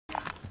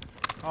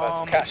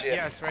Cash here.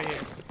 Yes, right here.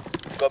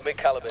 Got mid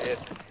caliber here.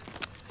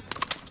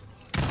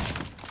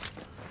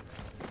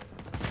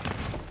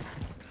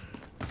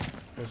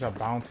 There's a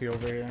bounty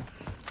over here.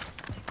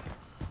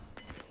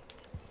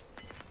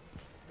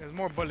 There's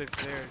more bullets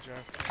there,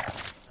 Jeff.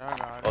 I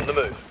got it. On the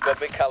move. Got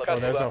mid caliber. Oh,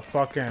 there's a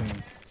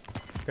fucking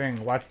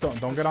thing. Watch, don't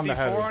get on the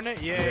head. C4 on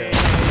it? Yeah.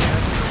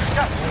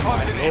 Gas is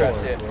closing in.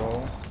 Lord,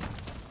 bro.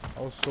 I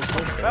was so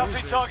close.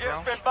 Bounty target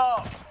has been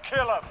marked.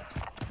 Kill him.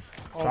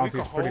 Oh, we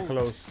Bounty's could pretty hold.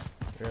 close.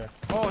 Yeah.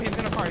 Oh, he's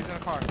in a car, he's in a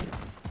car.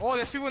 Oh,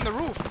 there's people in the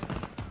roof.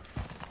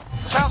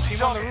 Bounty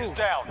Team on the target is roof.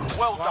 down.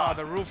 Well Wow, done.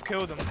 the roof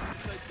killed him.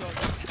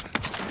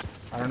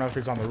 I don't know if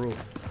he's on the roof.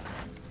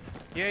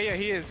 Yeah,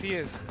 he is.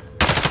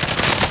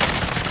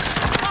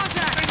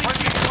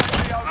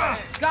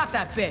 Got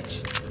that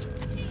bitch.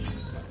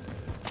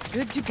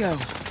 Good to go.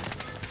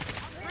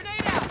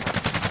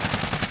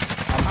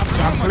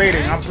 I'm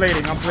plating. I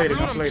blew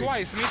him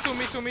twice. Me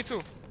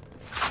too.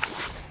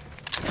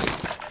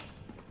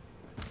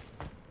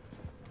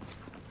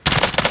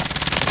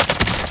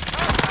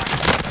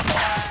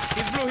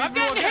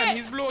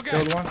 He's blue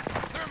again. Killed one. Right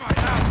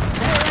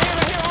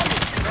here on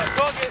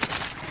me.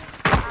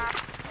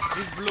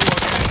 He's blue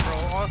again, bro.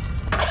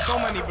 So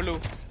many blue.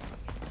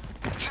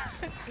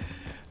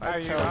 I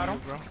tell you,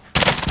 bro.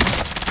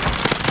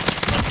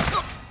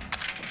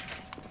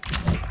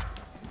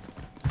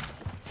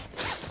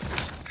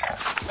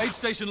 Aid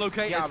station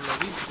located. Diablo,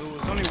 these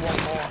dudes. Only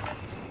one more.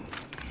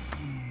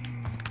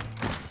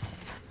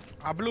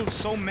 I blew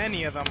so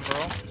many of them,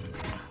 bro.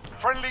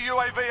 Friendly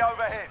UAV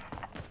overhead.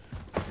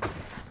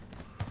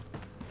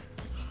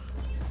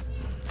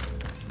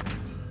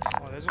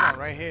 Oh, there's one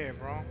right here,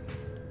 bro.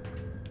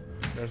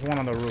 There's one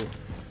on the roof.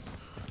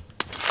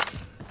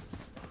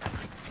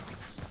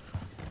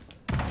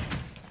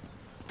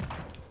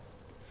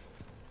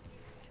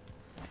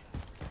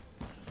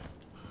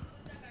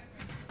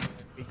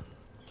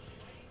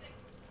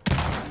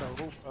 On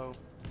the roof, though.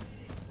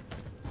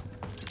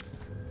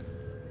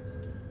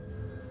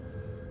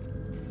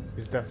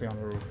 He's definitely on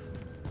the roof.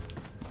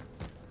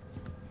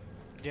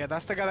 Yeah,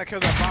 that's the guy that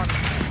killed that box.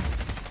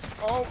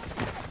 Oh,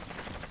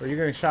 Where are you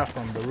getting shot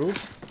from? The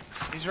roof?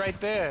 he's right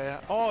there.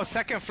 Oh,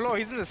 second floor.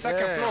 He's in the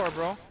second floor,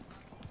 bro.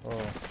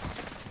 Oh.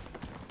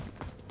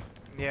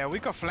 Yeah, we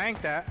could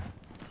flank that.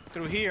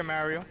 Through here,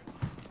 Mario.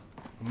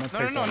 I'm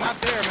gonna No, take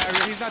not there,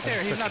 Mario. He's not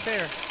there. He's not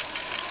there.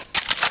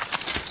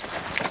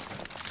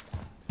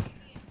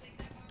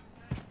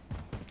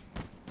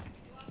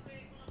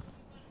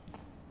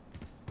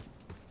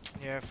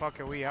 Yeah, fuck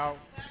it. We out.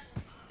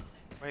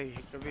 Wait,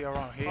 he could be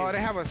around here. Oh,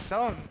 they have a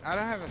cell. I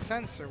don't have a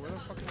sensor. Where the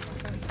fuck is my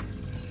sensor?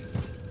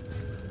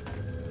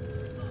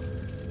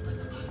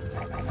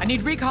 I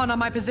need recon on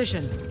my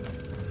position.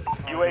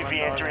 UAV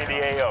entering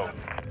the AO.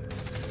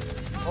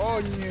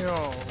 Oh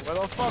no, where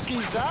the fuck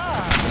is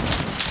that?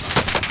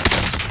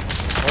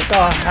 What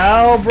the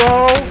hell,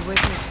 bro?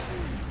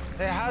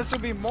 There has to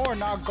be more,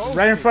 not ghosts.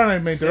 Right in front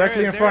of me,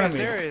 directly in front of me.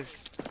 There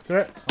is.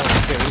 Okay.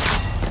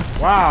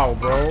 Wow,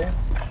 bro.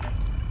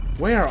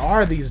 Where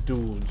are these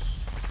dudes?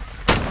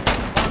 Oh,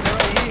 they're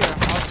right here,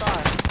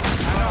 outside.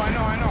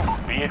 I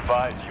know. Be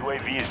advised,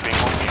 UAV is being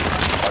located.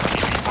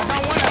 RTV I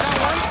got one.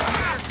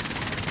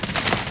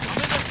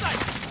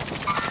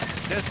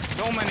 There's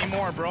so many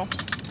more, bro.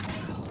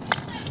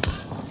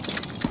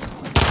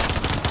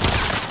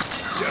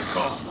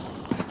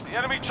 The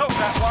enemy took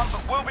that one,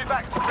 but we'll be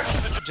back to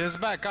finish the Just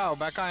back out,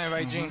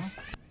 invite Gene.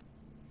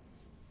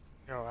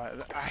 Yo,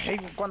 I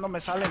hate cuando me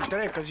salen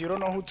tres, because you don't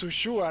know who to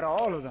shoot out of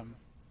all of them.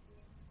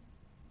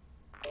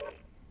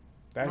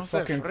 That No se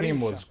fucking team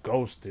frisa. was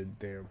ghosted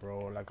there,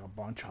 bro. Like a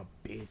bunch of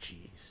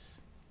bitches.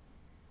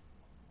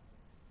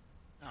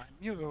 I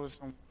knew there was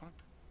some.